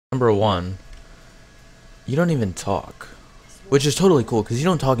number one, you don't even talk, which is totally cool because you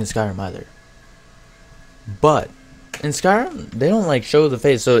don't talk in Skyrim either. But in Skyrim, they don't like show the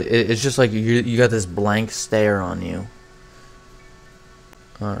face, so it's just like you got this blank stare on you.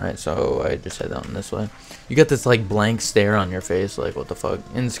 Alright, so I just head down this way. You got this like blank stare on your face, like what the fuck.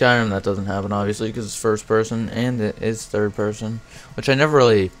 In Skyrim that doesn't happen obviously because it's first person and it is third person, which I never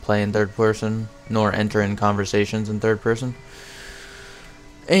really play in third person nor enter in conversations in third person.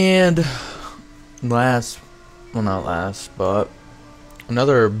 And last, well not last, but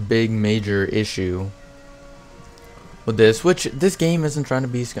another big major issue with this, which this game isn't trying to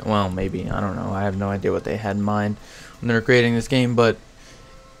be, well maybe, I don't know, I have no idea what they had in mind when they were creating this game, but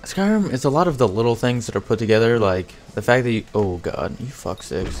Skyrim is a lot of the little things that are put together, like the fact that you, oh god, you fuck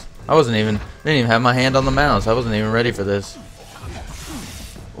six. I didn't even have my hand on the mouse. I wasn't even ready for this.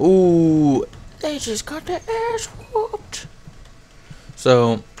 Ooh, they just got their ass whooped.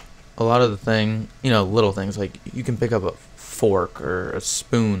 So, a lot of the thing, you know, little things, like you can pick up a fork or a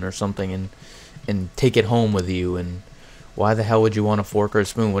spoon or something and take it home with you, and why the hell would you want a fork or a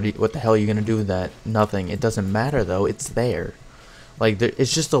spoon? What the hell are you gonna do with that? Nothing. It doesn't matter though, it's there. Like,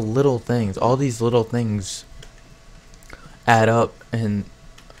 it's just the little things. All these little things add up. And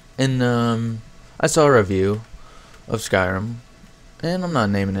I saw a review of Skyrim, and I'm not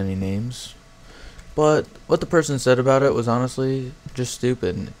naming any names, but what the person said about it was honestly just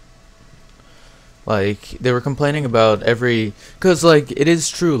stupid. Like, they were complaining about because like it is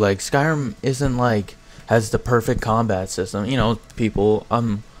true, like Skyrim isn't like has the perfect combat system. You know, people.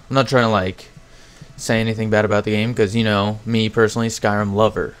 I'm not trying to like say anything bad about the game, because you know me personally, Skyrim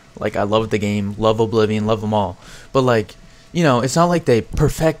lover, like I love the game, love Oblivion, love them all, but like, you know, it's not like they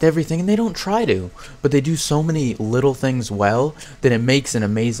perfect everything, and they don't try to, but they do so many little things well that it makes an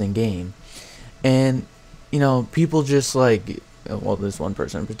amazing game. And you know, people just like, well, this one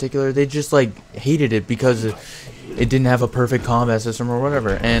person in particular, they just like hated it because it didn't have a perfect combat system or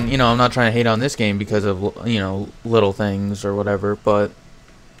whatever. And you know, I'm not trying to hate on this game because of, you know, little things or whatever, but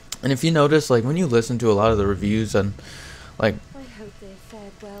and if you notice, like when you listen to a lot of the reviews and like, I hope they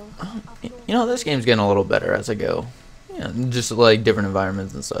fared well. You know, this game's getting a little better as I go. Yeah, just like different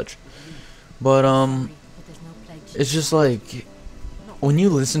environments and such. But it's just like when you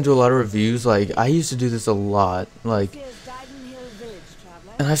listen to a lot of reviews, like I used to do this a lot, like,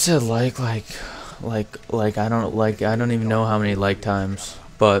 and I said like I don't even know how many like times,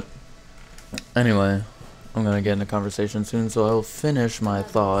 but anyway. I'm gonna get in a conversation soon, so I'll finish my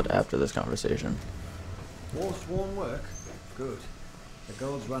thought after this conversation. Forsworn work? Good. The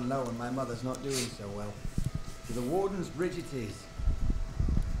gold's run low and my mother's not doing so well. To the Warden's Bridge it is.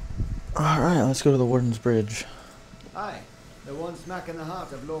 Alright, let's go to the Warden's Bridge. Aye, the one smack in the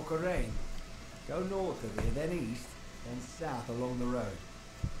heart of Loch Rain. Go north of here, then east, then south along the road.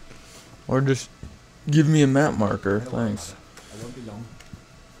 Or just give me a map marker, thanks. I won't be long.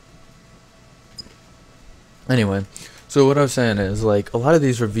 Anyway, so what I was saying is, like, a lot of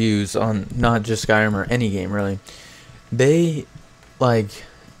these reviews on not just Skyrim or any game really, they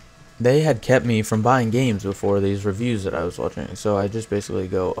had kept me from buying games before these reviews that I was watching. So I just basically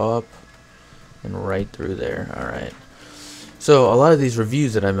go up and right through there. Alright. So a lot of these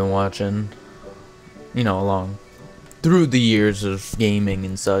reviews that I've been watching, you know, along through the years of gaming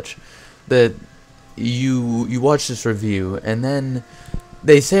and such, that you watch this review and then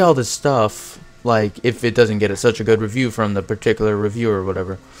they say all this stuff. Like, if it doesn't get such a good review from the particular reviewer or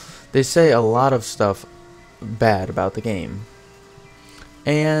whatever, they say a lot of stuff bad about the game.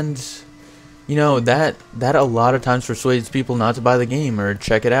 And, you know, that a lot of times persuades people not to buy the game or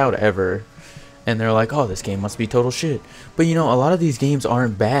check it out ever. And they're like, oh, this game must be total shit. But, you know, a lot of these games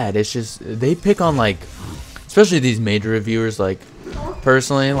aren't bad. It's just, they pick on, like, especially these major reviewers, like,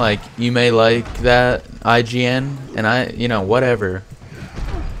 personally, like, you may like that IGN, and you know, whatever.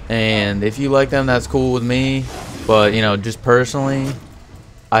 And if you like them, that's cool with me. But, you know, just personally,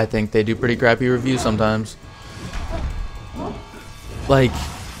 I think they do pretty crappy reviews sometimes. Like,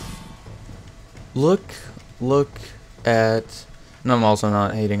 look at, and I'm also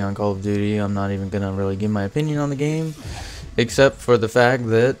not hating on Call of Duty. I'm not even going to really give my opinion on the game, except for the fact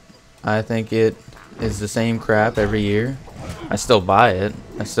that I think it is the same crap every year. I still buy it.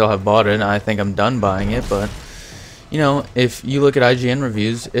 I still have bought it. I think I'm done buying it, but you know, if you look at IGN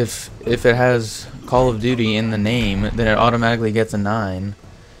reviews, if it has Call of Duty in the name, then it automatically gets a 9.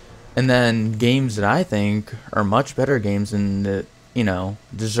 And then games that I think are much better games and that, you know,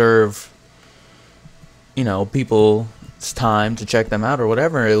 deserve, you know, people's time to check them out or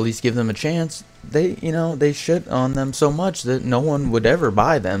whatever, or at least give them a chance, they, you know, they shit on them so much that no one would ever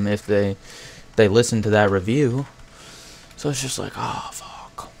buy them if they listen to that review. So it's just like, oh,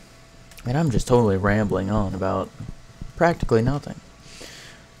 fuck. And I'm just totally rambling on about practically nothing.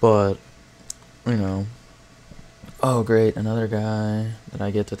 But, you know, oh great, another guy that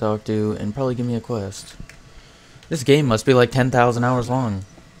I get to talk to and probably give me a quest. This game must be like 10,000 hours long.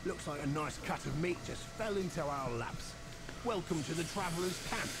 Looks like a nice cut of meat just fell into our laps. Welcome to the traveller's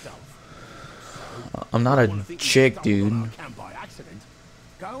camp, Dove. I'm not a chick, dude. Our camp by accident.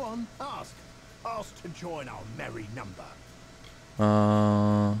 Go on, ask. Ask to join our merry number.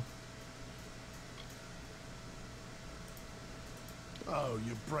 Oh,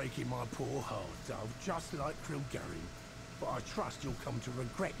 you're breaking my poor heart, Dove, just like Krilgarin. But I trust you'll come to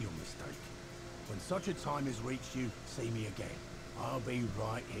regret your mistake. When such a time has reached you, see me again. I'll be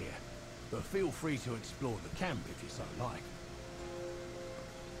right here. But feel free to explore the camp if you so like.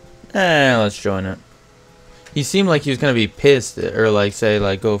 Let's join it. He seemed like he was gonna be pissed, or like say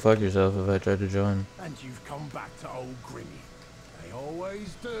like go fuck yourself if I tried to join. And you've come back to old Grimmy. They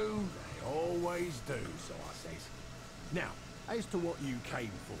always do. They always do, so I says. Now, as to what you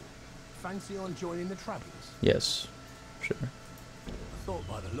came for, fancy on joining the Travellers? Yes, sure. I thought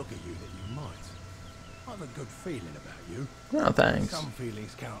by the look of you that you might. I've a good feeling about you. No thanks. Some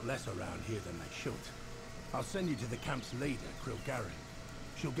feelings count less around here than they should. I'll send you to the camp's leader, Krilgarin.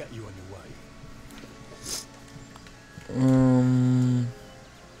 She'll get you on your way.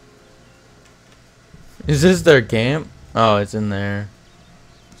 Is this their camp? Oh, it's in there.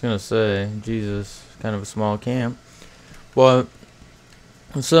 I was gonna say, Jesus, kind of a small camp. But,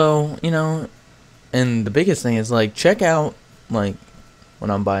 so, you know, and the biggest thing is, like, check out, like,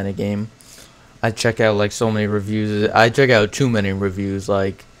 when I'm buying a game, I check out, like, so many reviews. I check out too many reviews,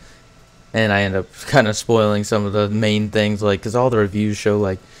 like, and I end up kind of spoiling some of the main things, like, because all the reviews show,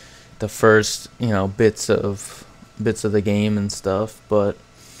 like, the first, you know, bits of the game and stuff, but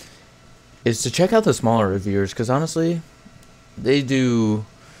is to check out the smaller reviewers, because honestly, they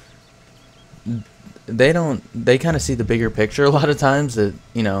kind of see the bigger picture a lot of times, that,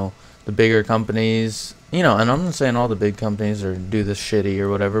 you know, the bigger companies, you know, and I'm not saying all the big companies do this shitty or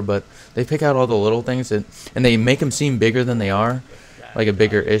whatever, but they pick out all the little things and they make them seem bigger than they are, like a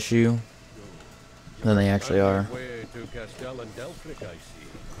bigger issue than they actually are.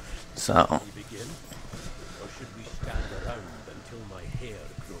 So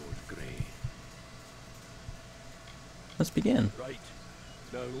let's begin.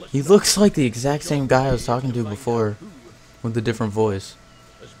 He looks like the exact same guy I was talking to before, with a different voice.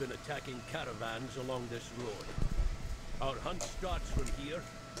 Has been attacking caravans along this road. Our hunt starts from here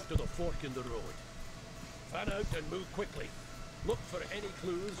to the fork in the road. Fan out and move quickly. Look for any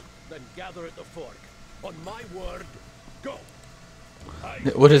clues, then gather at the fork. On my word, go.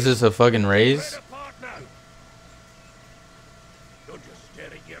 What is this, a fucking raise? Don't just stare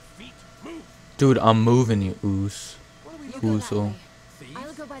at your feet. Move. Dude, I'm moving you, Oos. Oosel.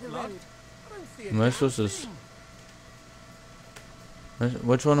 I'll go by the road. Am I supposed to...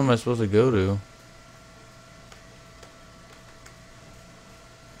 Which one am I supposed to go to?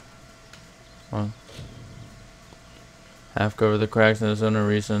 Huh. Half cover the cracks in the zone of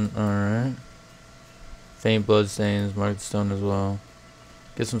recent. Alright. Faint blood stains. Mark the stone as well.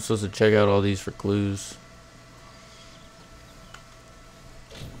 Guess I'm supposed to check out all these for clues.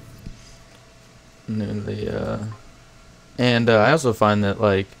 And then I also find that,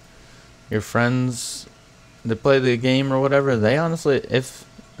 like, your friends that play the game or whatever, they honestly, if,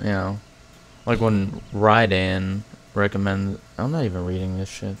 you know, like when Rydan recommends, I'm not even reading this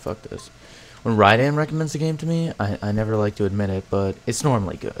shit, fuck this. When Rydan recommends a game to me, I never like to admit it, but it's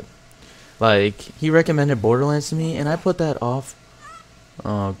normally good. Like, he recommended Borderlands to me, and I put that off.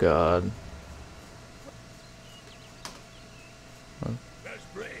 Oh, God.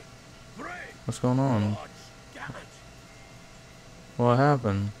 What's going on? What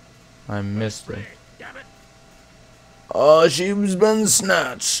happened? I missed it. Oh, she's been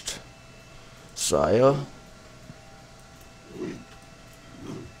snatched, sire.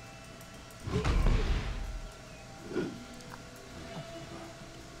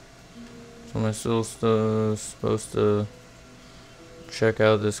 So am I still supposed to check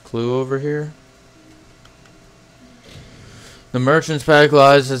out this clue over here? The merchant's pack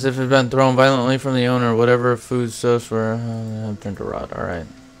lies as if it had been thrown violently from the owner. Whatever foodstuffs were turned to rot. Alright.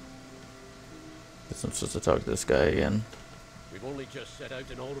 Guess I'm supposed to talk to this guy again. We've only just set out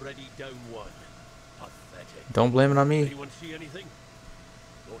and already down one. Pathetic. Don't blame it on me. Anyone see anything?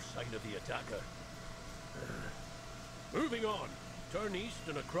 No sign of the attacker. Moving on. Turn east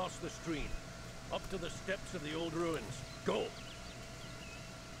and across the stream. Up to the steps of the old ruins. Go!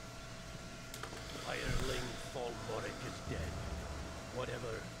 Hireling Falmoric is dead.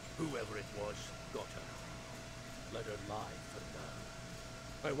 Whoever it was, got her. Let her lie for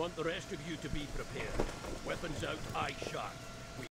now. I want the rest of you to be prepared. Weapons out, eyes sharp.